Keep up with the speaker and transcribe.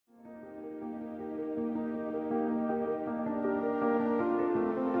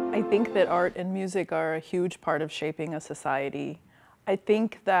I think that art and music are a huge part of shaping a society. I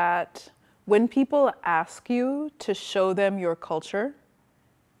think that when people ask you to show them your culture,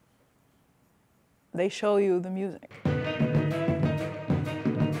 they show you the music.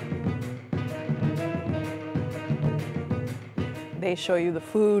 They show you the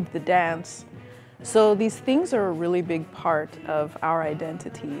food, the dance. So these things are a really big part of our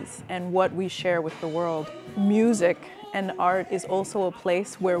identities and what we share with the world. Music and art is also a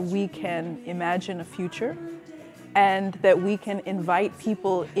place where we can imagine a future and that we can invite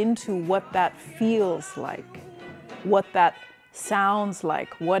people into what that feels like, what that sounds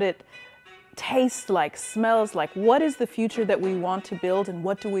like, what it tastes like, smells like. What is the future that we want to build and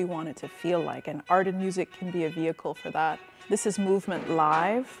what do we want it to feel like? And art and music can be a vehicle for that. This is Movement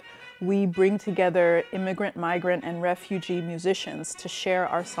Live. We bring together immigrant, migrant, and refugee musicians to share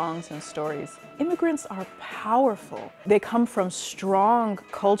our songs and stories. Immigrants are powerful. They come from strong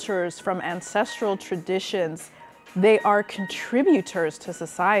cultures, from ancestral traditions. They are contributors to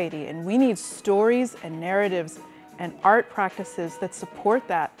society, and we need stories and narratives and art practices that support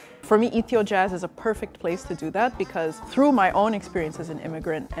that. For me, Ethio jazz is a perfect place to do that because through my own experience as an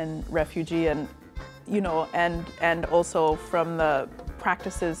immigrant and refugee and also from the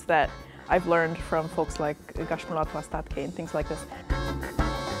practices that I've learned from folks like Gashmulat Wastatke and things like this.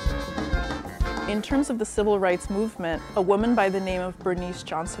 In terms of the civil rights movement, a woman by the name of Bernice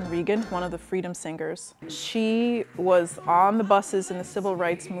Johnson Reagan, one of the freedom singers, she was on the buses in the civil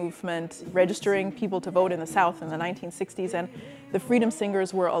rights movement, registering people to vote in the South in the 1960s, and the freedom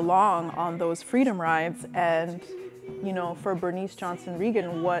singers were along on those freedom rides. And, for Bernice Johnson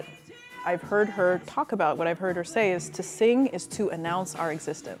Reagan, what I've heard her talk about, what I've heard her say is to sing is to announce our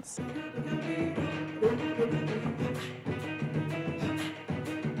existence.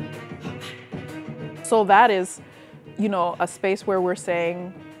 So that is, a space where we're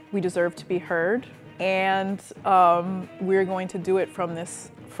saying we deserve to be heard, and we're going to do it from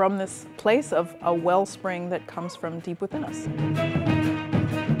this place of a wellspring that comes from deep within us.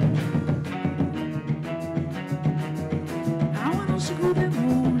 See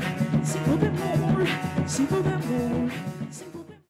a little bit more.